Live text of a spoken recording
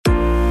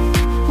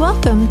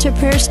Welcome to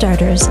Prayer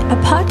Starters, a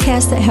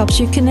podcast that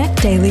helps you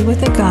connect daily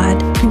with a God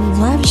who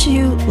loves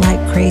you like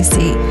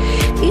crazy.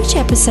 Each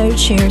episode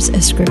shares a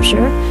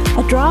scripture,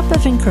 a drop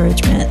of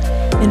encouragement,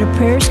 and a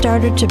prayer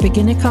starter to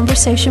begin a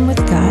conversation with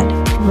God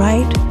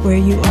right where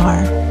you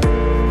are.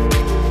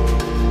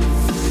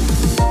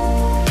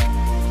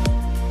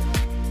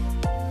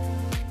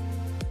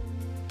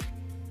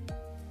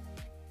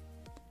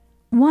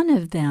 One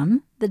of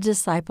them, the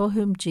disciple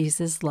whom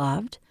Jesus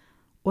loved,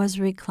 was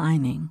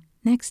reclining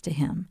next to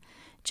him.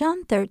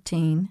 John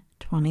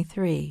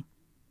 13:23.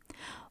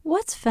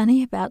 What's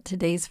funny about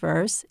today's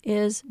verse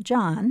is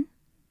John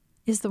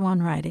is the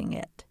one writing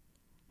it.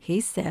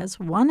 He says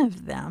one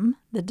of them,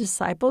 the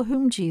disciple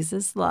whom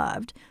Jesus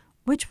loved,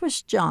 which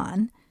was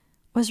John,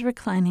 was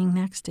reclining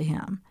next to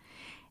him.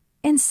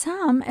 And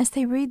some, as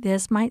they read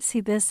this, might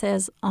see this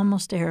as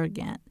almost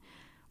arrogant,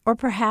 or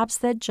perhaps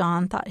that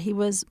John thought he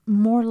was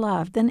more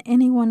loved than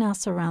anyone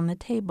else around the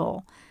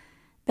table.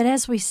 But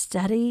as we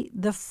study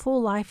the full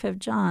life of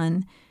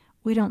John,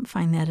 we don't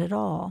find that at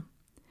all.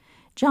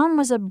 John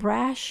was a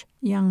brash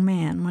young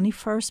man when he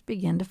first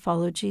began to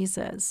follow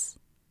Jesus.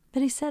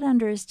 But he said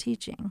under his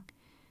teaching,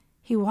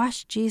 he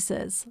watched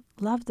Jesus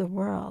love the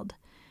world.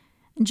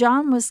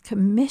 John was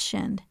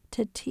commissioned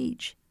to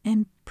teach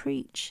and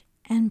preach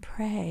and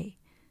pray.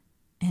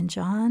 And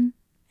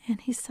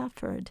he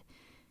suffered.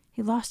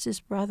 He lost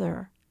his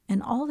brother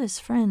and all his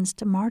friends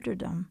to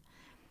martyrdom.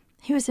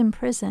 He was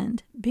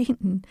imprisoned,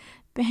 beaten,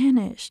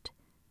 banished,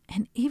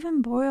 and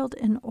even boiled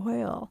in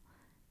oil.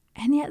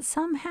 And yet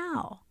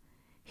somehow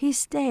he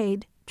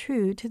stayed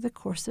true to the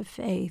course of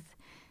faith,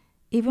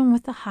 even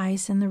with the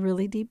highs and the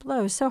really deep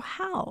lows. So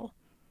how?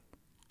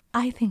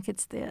 I think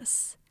it's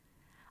this.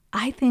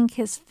 I think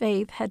his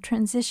faith had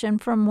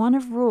transitioned from one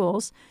of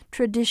rules,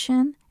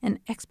 tradition,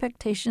 and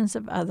expectations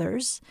of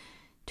others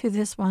to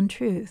this one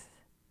truth.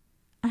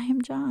 I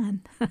am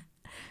John,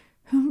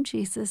 whom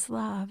Jesus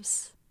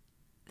loves.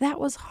 That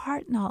was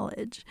heart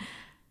knowledge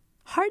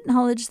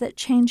that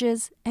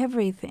changes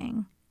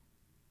everything.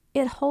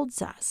 It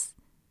holds us.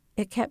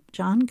 It kept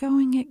John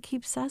going. It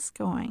keeps us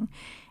going.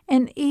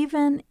 And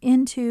even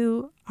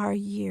into our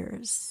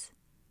years,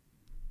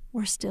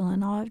 we're still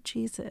in awe of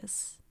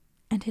Jesus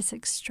and his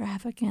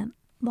extravagant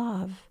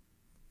love.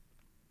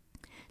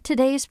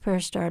 Today's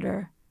prayer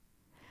starter,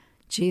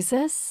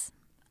 Jesus,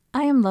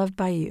 I am loved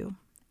by you.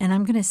 And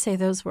I'm going to say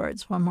those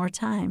words one more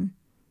time.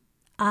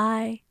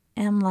 I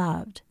am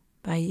loved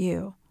by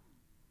you.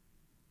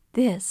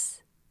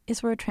 This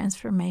is where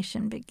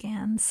transformation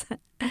begins.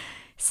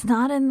 It's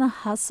not in the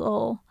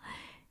hustle.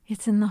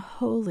 It's in the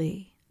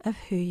holy of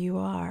who you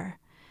are.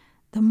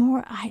 The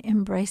more I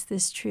embrace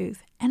this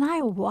truth and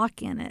I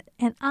walk in it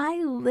and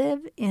I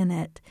live in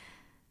it,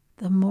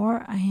 the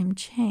more I am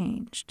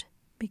changed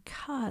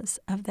because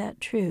of that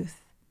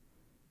truth.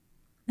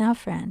 Now,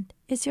 friend,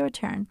 it's your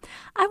turn.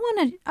 I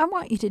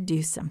want you to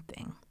do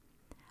something.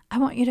 I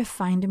want you to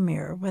find a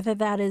mirror, whether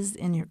that is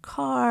in your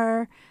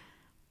car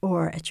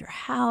or at your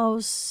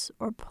house,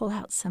 or pull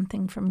out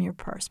something from your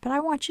purse. But I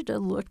want you to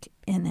look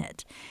in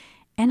it.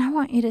 And I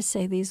want you to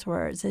say these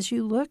words as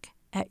you look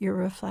at your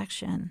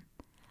reflection.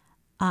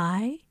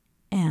 I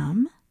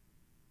am,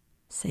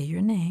 say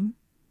your name,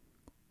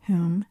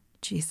 whom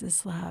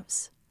Jesus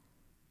loves.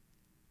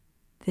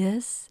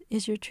 This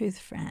is your truth,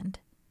 friend.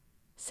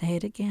 Say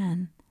it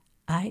again.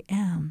 I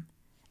am.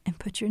 And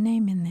put your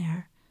name in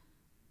there.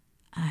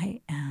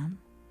 I am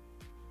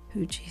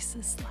who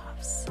Jesus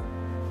loves.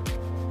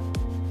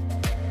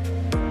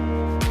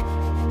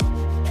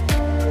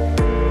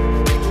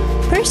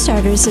 Prayer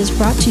Starters is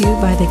brought to you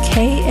by the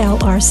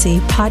KLRC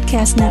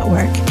Podcast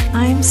Network.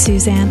 I'm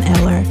Suzanne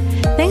Eller.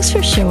 Thanks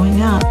for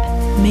showing up.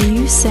 May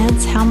you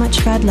sense how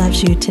much God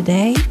loves you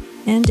today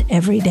and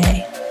every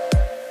day.